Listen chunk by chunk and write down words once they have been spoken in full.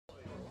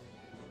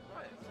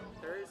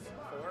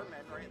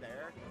right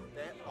there,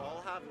 they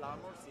all have La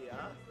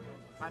Morcilla,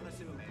 I'm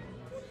assuming.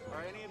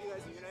 Are any of you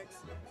guys eunuchs?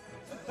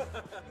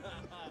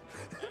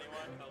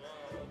 Anyone? Hello.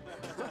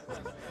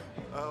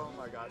 Oh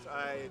my gosh,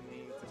 I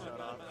need to shut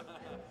up.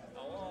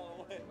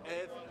 Hello.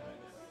 If,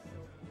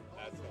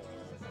 That's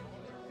hilarious.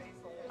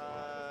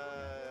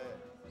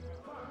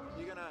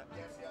 you're gonna,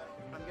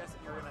 I'm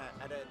guessing you're gonna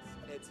edit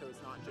it so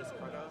it's not just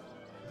Krudo?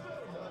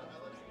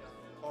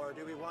 Or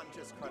do we want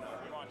just Krudo?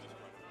 We want just one.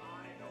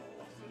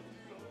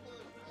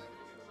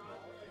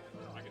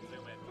 I can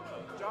zoom in.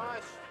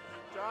 Josh,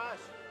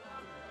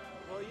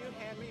 will you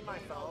hand me my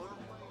phone?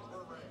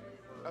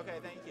 Okay,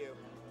 thank you.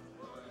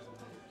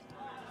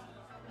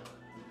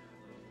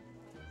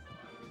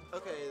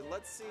 Okay,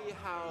 let's see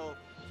how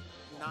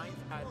Ninth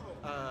at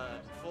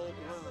Full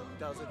Bloom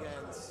does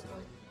against.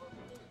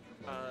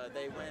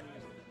 They win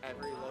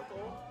every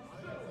local.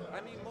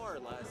 I mean, more or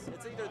less.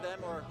 It's either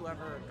them or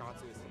whoever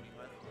Gatsu is teaming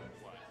with.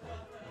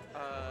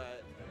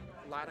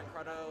 Latin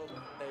Krudo,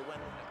 they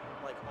win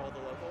like all the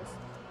locals.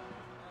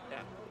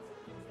 Yeah.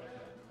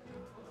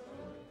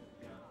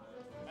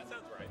 That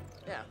sounds right.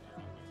 Yeah.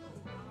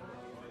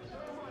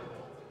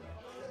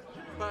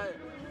 But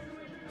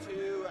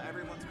to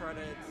everyone's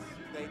credit,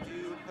 they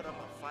do put up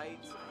a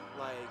fight.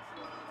 Like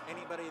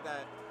anybody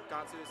that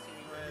Gatsu is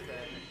teaming with,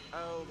 and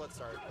oh, let's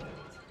start.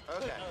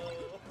 Okay.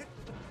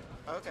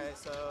 Okay,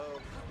 so.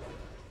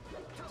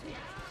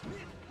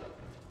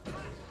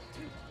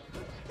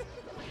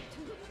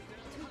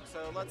 So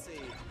let's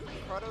see.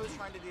 Krudo is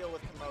trying to deal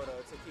with Komodo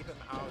to keep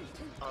him out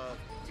of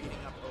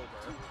beating up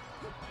Ober.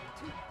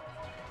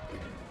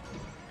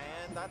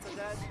 And that's a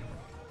dead.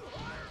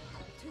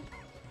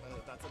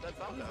 That's a dead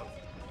Falco.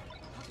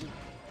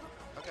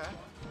 Okay.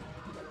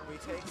 We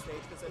take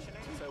stage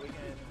positioning so we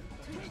can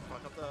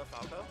fuck up the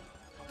Falco.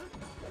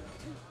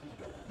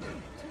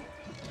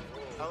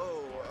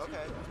 Oh,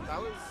 okay.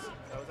 That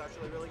was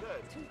actually really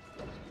good.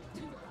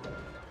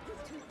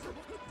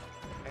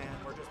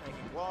 And we're just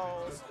making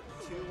walls,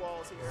 2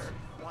 walls here,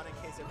 one in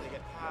case if they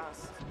get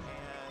past,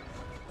 and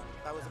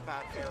that was a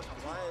bad fair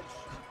from ledge.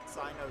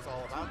 Sai knows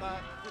all about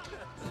that.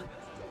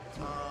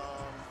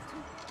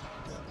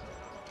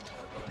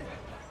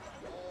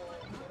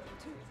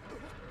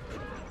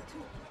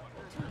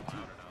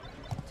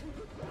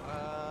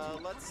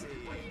 Let's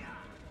see.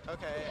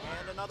 Okay,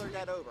 and another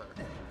dead Ober.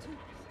 I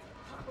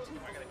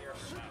gotta hear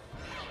from that.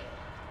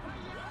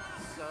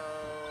 So.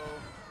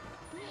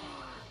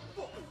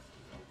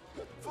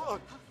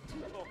 Fuck!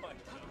 Oh my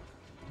god.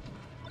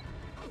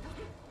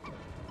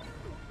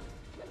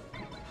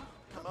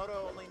 Komodo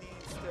only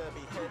needs to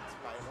be hit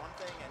by one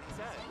thing and he's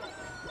dead.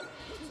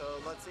 So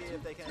let's see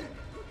if they can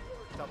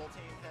double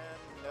team him.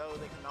 No,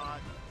 they cannot.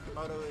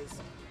 Komodo is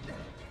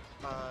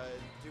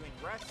doing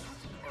rest,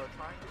 or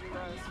trying to do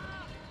rest.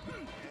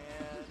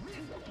 And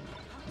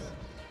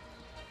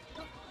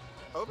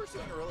Ober's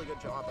doing a really good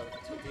job of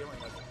dealing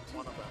with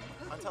one of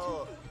them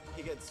until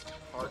he gets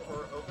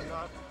hardcore open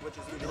up, which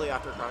is usually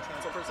after crouch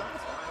cancel percent.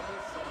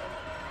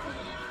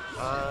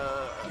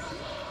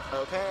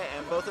 Okay,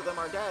 and both of them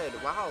are dead.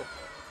 Wow.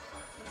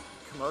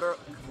 Komodo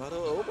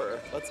Ober,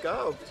 let's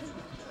go.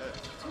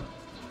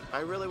 I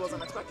really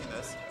wasn't expecting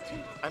this.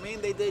 I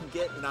mean, they did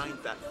get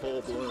 9th at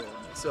Full Bloom,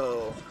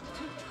 so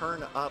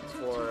turn up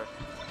for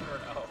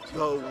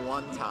the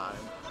one time.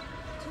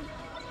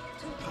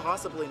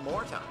 Possibly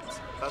more times.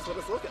 That's what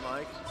it's looking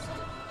like.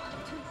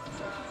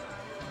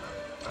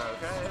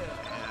 Okay,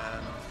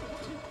 and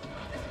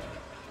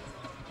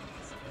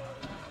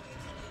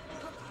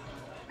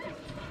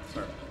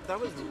that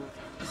was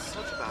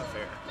such a bad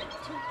fair.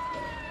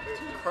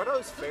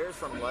 Krudo's fairs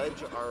from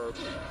ledge are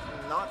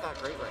not that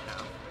great right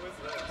now. Who is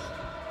this?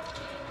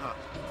 Huh.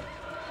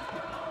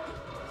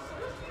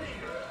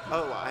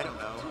 Oh, I don't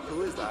know.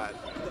 Who is that?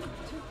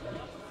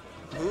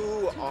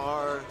 Who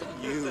are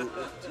you?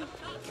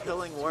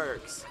 Killing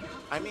works.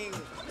 I mean,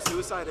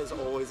 suicide is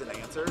always an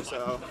answer,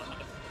 so.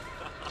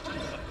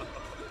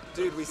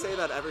 Dude, we say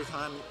that every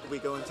time we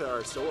go into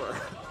our store.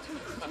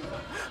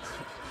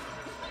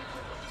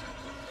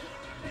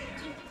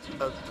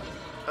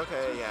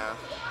 Okay, yeah.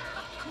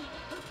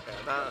 Okay,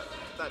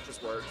 that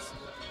just works.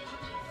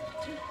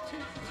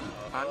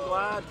 I'm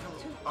glad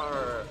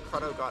our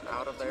Krudo got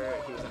out of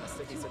there. He was in a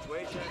sticky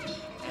situation,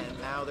 and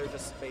now they're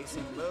just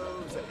spacing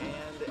moves,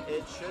 and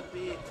it should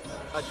be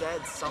a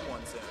dead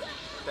someone soon.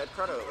 Dead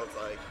Krudo, it looks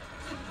like.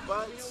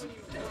 But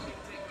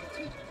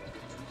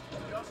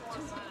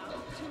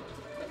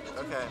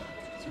okay.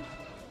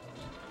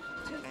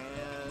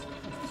 And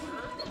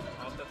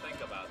I'll have to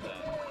think about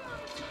that.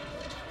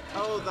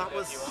 oh, that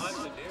was. If you want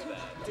to do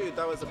that. Dude,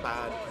 that was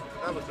bad.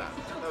 That was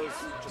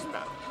just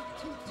bad.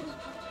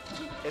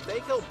 If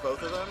they kill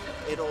both of them,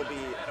 it'll be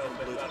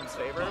in blue team's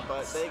favor,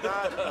 but they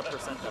got a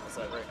percent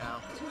deficit right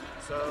now.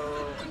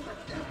 So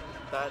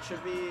that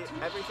should be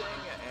everything,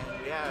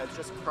 and yeah, it's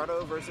just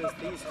Krudo versus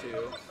these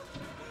two.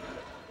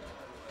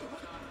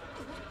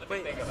 Let me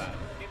think about it.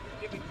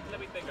 Let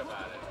me think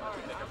about it.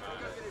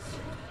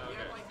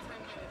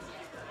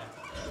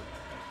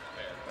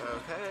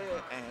 Okay.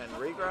 Okay, and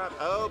regrab.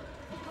 Oh,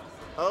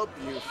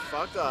 you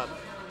fucked up.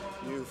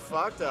 You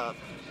fucked up.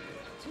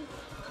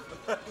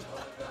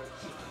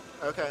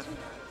 Okay.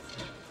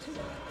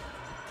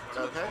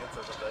 Okay.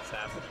 So that's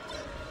happening.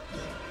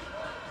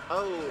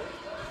 Oh.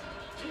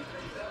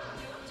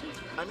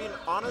 I mean,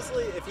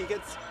 honestly, if he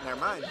gets... Never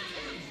mind.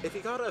 If he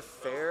got a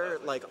fair,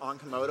 like, on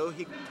Komodo,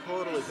 he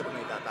totally could have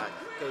made that back.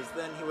 Because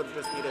then he would have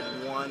just needed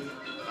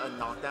a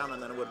knockdown,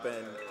 and then it would have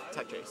been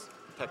tech chase.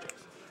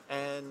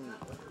 And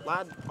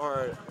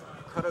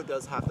Krudo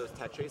does have those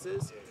tech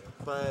chases,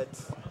 but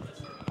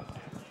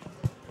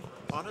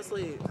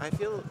honestly, I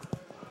feel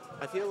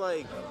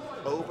like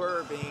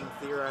Ober being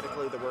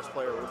theoretically the worst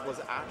player was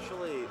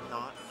actually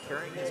not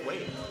carrying his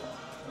weight.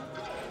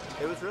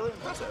 It was really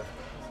impressive.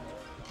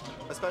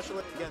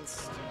 Especially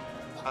against,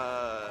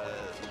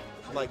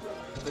 like,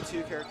 the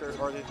two characters,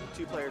 or the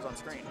two players on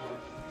screen.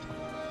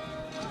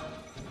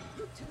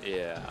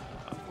 Yeah.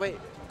 Wait,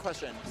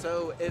 question.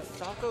 So, if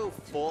Falco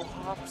full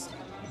hops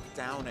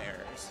down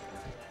airs,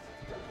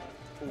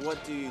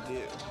 what do? You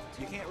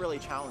can't really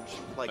challenge,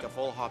 like, a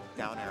full hop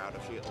down air out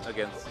of shield.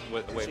 Against,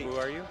 wait, Sheep. who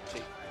are you?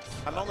 Sheep.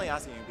 I'm only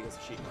asking you because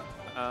of Sheep.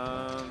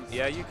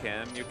 Yeah, you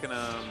can. You can,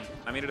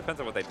 I mean, it depends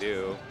on what they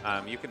do.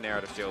 You can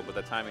narrow the shield, but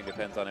the timing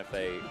depends on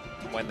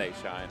when they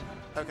shine.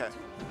 Okay.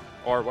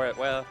 Or,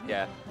 well,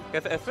 yeah.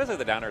 If especially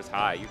the down air is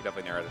high, you can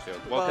definitely narrow the shield.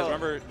 Well, because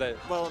remember that...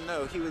 Well,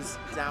 no, he was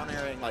down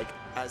airing, like,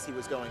 as he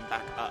was going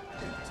back up.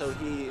 So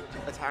he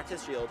attacked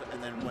his shield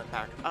and then went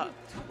back up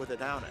with a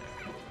down air.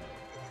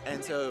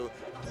 And so,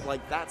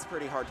 like, that's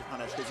pretty hard to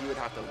punish because you would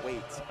have to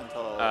wait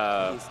until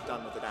he's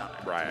done with the down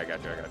air. Right, I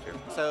got you.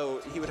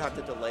 So he would have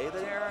to delay the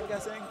air, I'm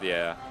guessing?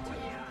 Yeah.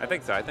 I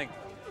think so.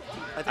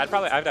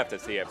 I'd have to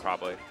see it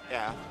probably.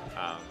 Yeah.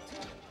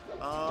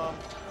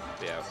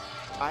 Yeah.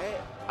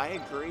 I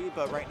agree,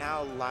 but right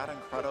now Lad and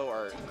Krudo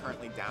are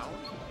currently down.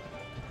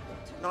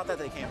 Not that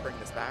they can't bring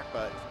this back,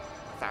 but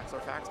facts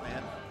are facts,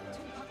 man.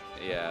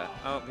 Yeah.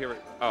 Oh, here.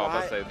 I was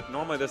about to say,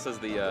 normally this is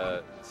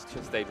the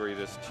stage where you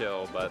just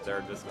chill, but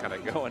they're just kind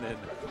of going in.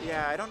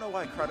 Yeah, I don't know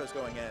why Krudo's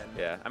going in.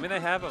 Yeah, I mean they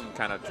have them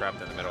kind of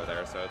trapped in the middle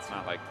there, so it's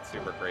not like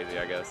super crazy,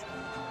 I guess.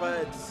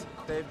 But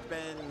they've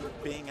been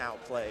being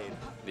outplayed.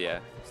 Yeah.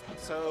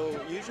 So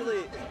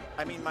usually,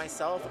 I mean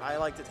myself, I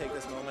like to take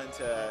this moment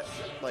to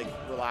like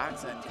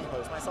relax and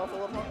compose myself a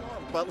little more.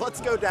 But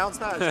let's go down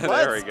smash.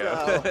 There we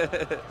go.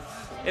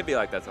 It'd be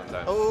like that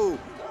sometimes.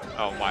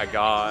 Oh my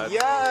God.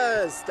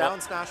 Yes! Down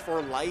smash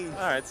for life.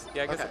 All right.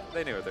 Yeah, I guess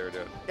they knew what they were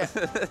doing. Yeah.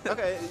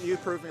 Okay, you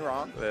proved me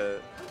wrong.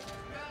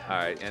 All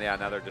right, and yeah,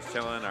 now they're just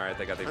chilling. All right,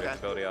 they got the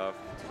invincibility off.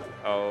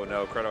 Oh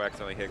no, Krudo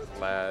accidentally hit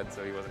Lad,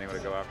 so he wasn't able to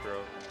go after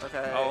him.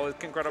 Okay. Oh,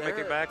 can Krudo make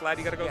it back? Lad,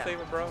 you gotta go save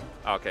him, bro.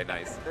 Okay,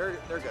 nice. They're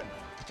good.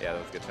 Yeah,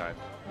 that was a good time.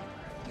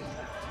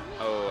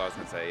 Oh, I was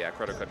gonna say, yeah,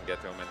 Krudo couldn't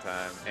get to him in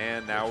time.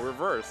 And now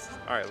reverse.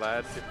 All right,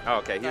 Lad. Oh,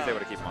 okay, he was able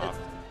to keep him off.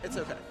 It's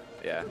okay.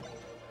 Yeah.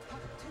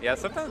 Yeah,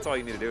 sometimes all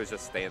you need to do is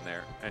just stand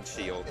there and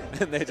shield.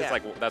 And they just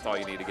that's all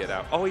you need to get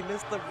out. Oh, he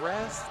missed the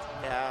rest.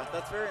 Yeah,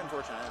 that's very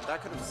unfortunate.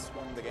 That could have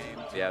swung the game.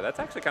 Yeah, that's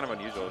actually kind of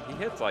unusual. He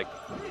hits like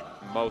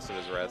most of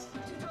his rest.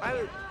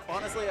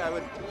 Honestly, I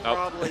would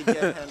probably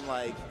give him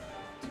like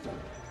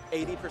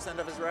 80%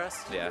 of his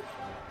rest. Yeah.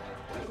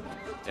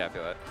 Yeah, I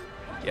feel that.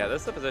 Yeah,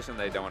 this is the position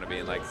they don't want to be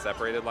in, like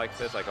separated like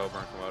this, like Ober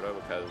and Komodo,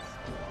 because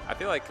I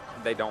feel like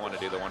they don't want to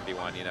do the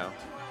 1v1, you know?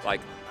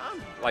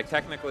 Like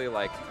technically,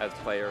 like as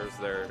players,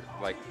 they're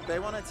like they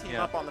want to team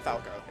up on the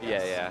Falco.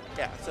 Yes.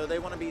 Yeah. So they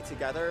want to be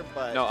together,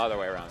 but no other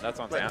way around. That's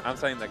what I'm saying. I'm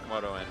saying that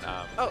Komodo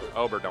and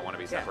Ober don't want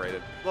to be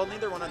separated. Well,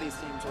 neither one of these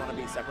teams want to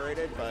be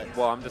separated, but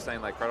well, I'm just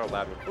saying like Krudo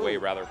Lad would way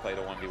rather play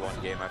the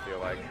 1v1 game. I feel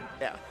like.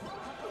 Yeah.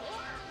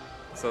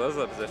 So those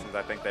are the positions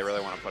I think they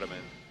really want to put him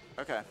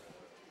in. Okay.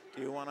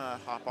 Do you want to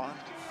hop on?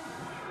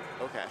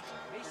 Okay.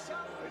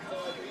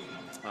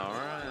 All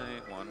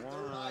right.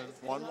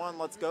 1-1. 1-1.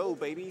 Let's go,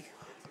 baby.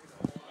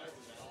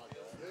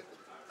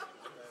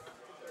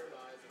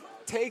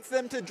 Take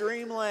them to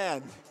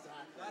Dreamland.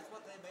 That's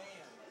what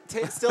they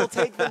meant. Still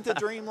take them to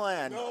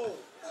Dreamland. No.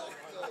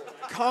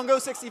 Congo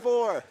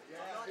 64.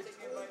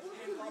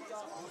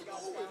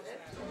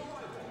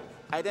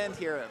 I didn't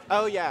hear him.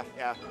 Oh, yeah.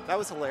 That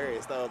was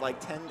hilarious, though. Like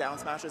 10 down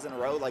smashes in a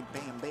row, like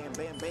bam, bam,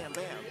 bam, bam,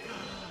 bam.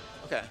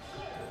 Okay.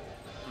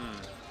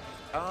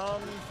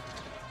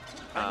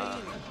 I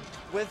mean,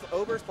 with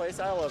Ober's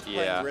playstyle of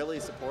playing really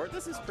support,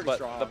 this is pretty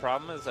strong. But the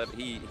problem is that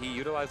he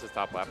utilizes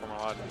top platform a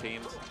lot of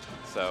teams,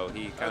 so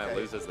he kind of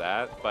loses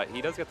that. But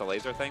he does get the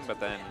laser thing,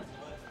 but then,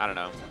 I don't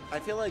know. I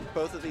feel like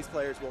both of these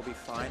players will be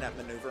fine at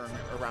maneuvering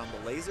around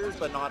the lasers,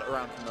 but not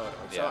around Komodo.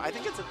 So I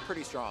think it's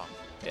pretty strong.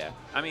 Yeah.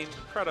 I mean,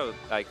 Krudo,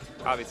 like,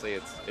 obviously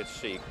it's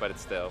chic, but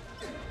it's still,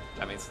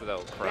 I mean, still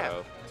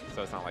Krudo,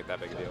 so it's not like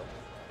that big a deal.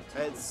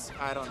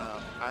 I don't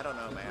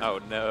know, man. Oh,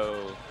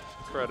 no.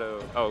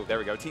 Krudo. Oh, there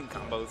we go. Team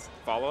combos.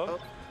 Follow up.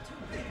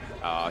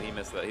 Oh, he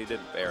missed that. He did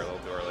air a little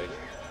too early.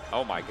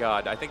 Oh, my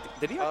God. I think,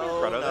 did he have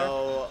Krudo there?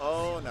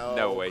 Oh, no.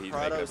 No way he's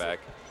making it back.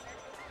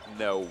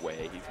 No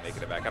way he's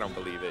making it back. I don't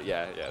believe it.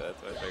 Yeah,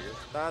 that's what I figured.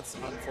 That's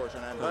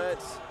unfortunate, but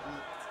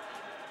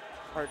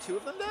are two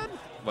of them dead?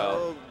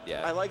 Well,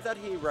 yeah. I like that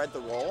he read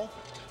the roll,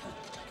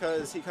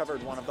 because he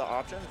covered one of the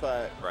options,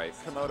 but Right.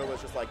 Komodo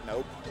was just like,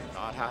 nope,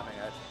 not having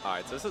it. All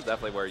right, so this is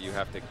definitely where you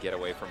have to get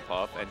away from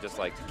Puff and just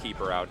like keep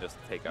her out, just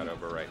take out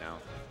Ober right now.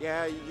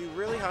 Yeah, you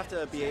really have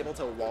to be able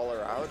to wall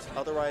her out,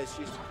 otherwise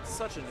she's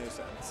such a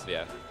nuisance.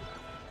 Yeah.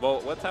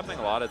 Well, what's happening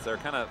a lot is they're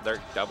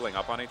doubling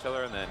up on each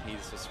other, and then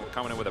he's just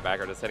coming in with a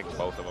backer, just hitting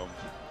both of them.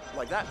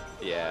 Like that.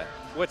 Yeah,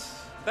 which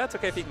that's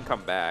okay if he can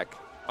come back.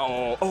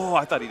 Oh,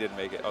 I thought he didn't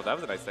make it. Oh, that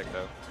was a nice stick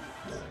though.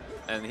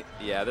 And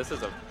yeah, this is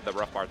the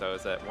rough part though,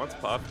 is that once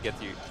Puff can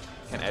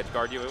edge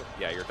guard you,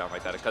 yeah, you're done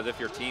like that. Because if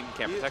your team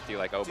can't protect you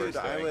like Ober's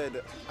doing.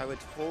 I would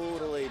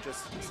totally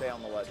just stay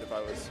on the ledge if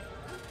I was.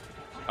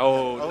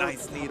 Oh,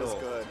 nice that needle. was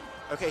good.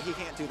 Okay, he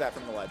can't do that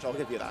from the ledge. I'll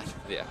give you that.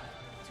 Yeah.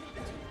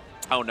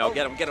 Oh no,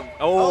 get him.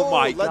 Oh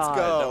my let's god.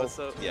 go. That was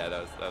so, yeah,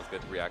 that was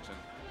good reaction.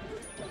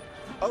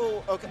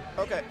 Oh,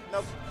 okay,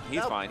 nope. He's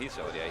nope. fine, he's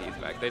chilling, yeah,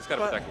 he's back. They just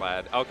gotta protect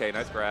Lad. Okay,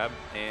 nice grab.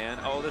 And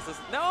this is,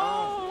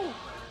 no!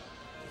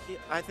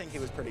 I think he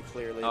was pretty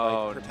clearly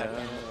Oh,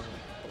 protecting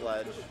no. the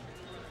ledge.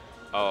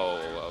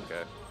 Oh,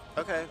 okay.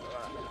 Okay,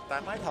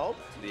 that might help.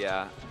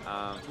 Yeah.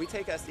 We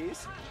take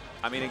SDs.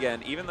 I mean,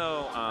 again, even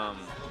though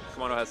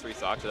Komodo has 3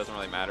 stocks, it doesn't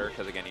really matter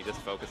because, again, he just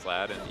focused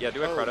Lad. And, yeah,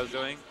 do what Krudo's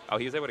doing. Oh,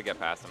 he was able to get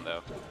past him,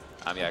 though.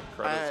 Yeah,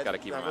 Krudo's got to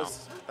keep him out.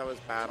 That was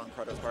bad on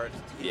Krudo's part.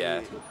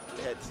 Yeah.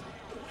 Hit.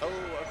 Oh,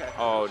 okay.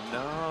 Oh,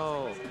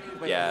 no.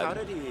 Wait, yeah. how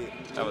did he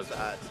That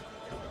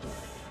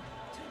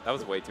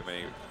was way too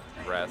many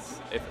rests.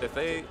 If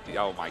they,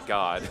 oh my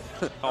god.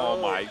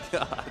 Oh my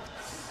god.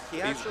 He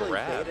These actually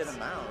grabs. baited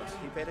him out.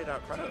 He baited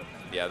out Krudo.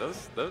 Yeah,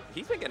 those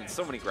he's been getting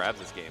so many grabs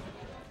this game.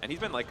 And he's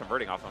been like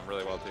converting off them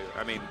really well too.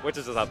 I mean, which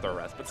is just out the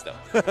rest, but still.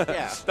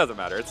 Yeah. Doesn't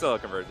matter. It's still a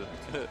conversion.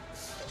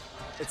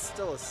 It's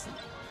still It's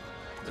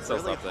really still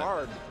something.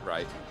 hard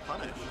Right.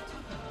 punish.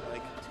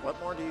 Like, what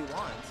more do you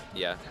want?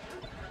 Yeah.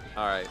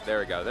 All right, there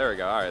we go.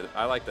 All right,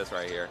 I like this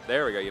right here.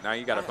 There we go. Now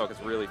you got to focus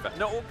really fast.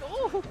 No.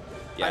 Oh.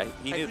 Yeah,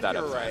 he needed that.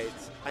 You're right.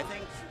 I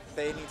think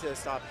they need to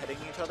stop hitting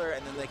each other,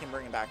 and then they can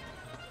bring it back.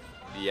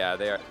 Yeah,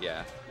 they are.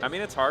 Yeah, I mean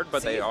it's hard,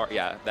 but they are.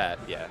 Yeah,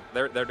 Yeah,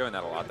 they're doing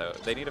that a lot though.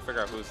 They need to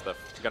figure out who's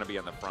going to be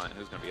in the front and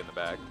who's going to be in the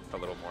back a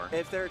little more.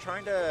 If they're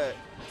trying to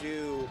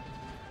do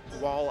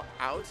wall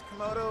out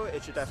Komodo,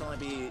 it should definitely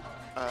be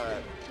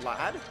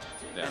Lad.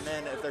 Yeah. And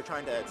then if they're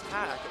trying to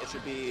attack, it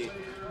should be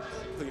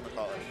who you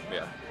call it.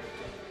 Yeah.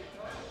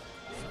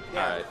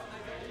 Yeah. All right.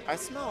 I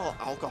smell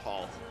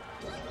alcohol.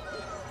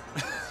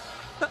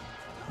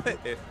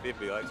 It'd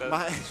be like that.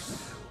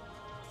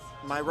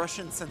 My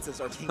Russian senses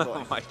are tingling.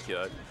 Oh my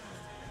god.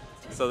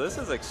 So this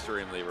is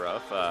extremely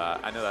rough.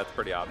 I know that's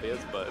pretty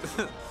obvious, but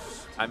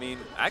I mean,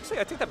 actually,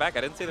 I take that back.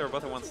 I didn't say they were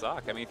both in one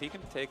stock. I mean, if he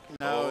can take.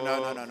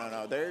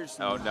 No. There's.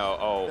 Oh no.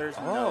 Oh. There's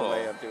no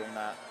way of doing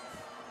that.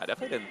 I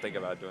definitely didn't think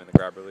about doing the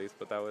grab release,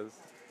 but that was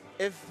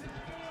If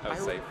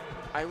safe.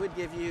 I would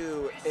give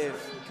you if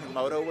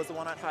Komodo was the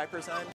one at 5%.